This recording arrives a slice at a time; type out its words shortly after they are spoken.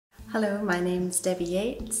Hello, my name's Debbie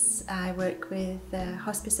Yates. I work with the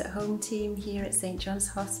Hospice at Home team here at St John's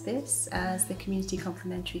Hospice as the Community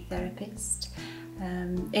ComplementaryTherapist.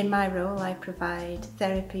 In my role I provide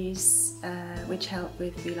therapies which help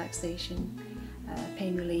with relaxation,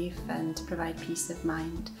 pain relief and provide peace of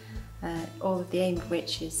mind. All of the aim of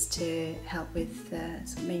which is to help with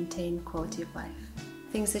maintain quality of life.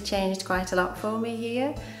 Things have changed quite a lot for me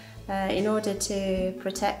here. In order to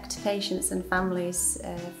protect patients and families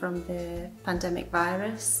from the pandemic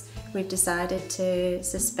virus, we've decided to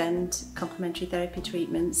suspend complementary therapy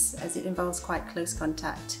treatments as it involves quite close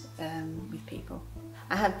contact with people.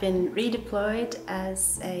 I have been redeployed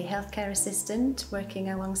as a healthcare assistant working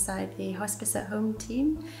alongside the Hospice at Home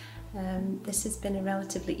team. This has been a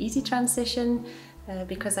relatively easy transition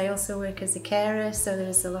because I also work as a carer, so there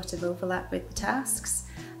is a lot of overlap with the tasks.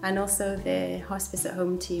 And also the Hospice at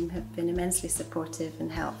Home team have been immensely supportive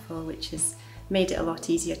and helpful, which has made it a lot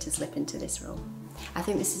easier to slip into this role. I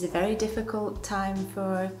think this is a very difficult time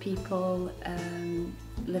for people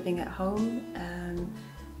living at home,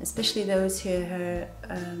 especially those who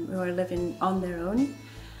are living on their own.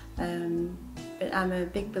 But I'm a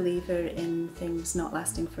big believer in things not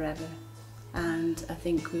lasting forever, and I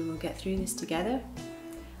think we will get through this together.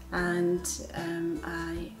 And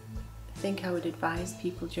I think I would advise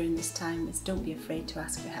people during this time is don't be afraid to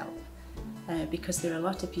ask for help, because there are a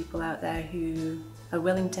lot of people out there who are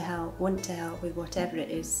willing to help, want to help with whatever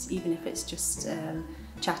it is, even if it's just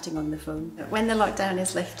chatting on the phone. When the lockdown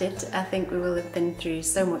is lifted, I think we will have been through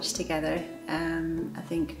so much together. I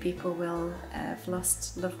think people will have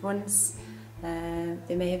lost loved ones.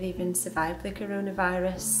 They may have even survived the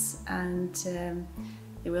coronavirus, and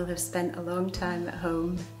they will have spent a long time at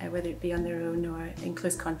home, whether it be on their own or in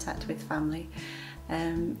close contact with family.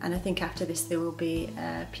 And I think after this there will be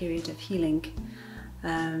a period of healing.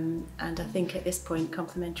 And I think at this point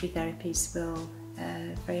complementary therapies will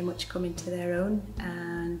very much come into their own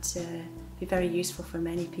and be very useful for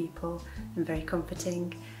many people and very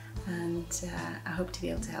comforting. And I hope to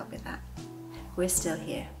be able to help with that. We're still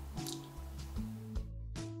here.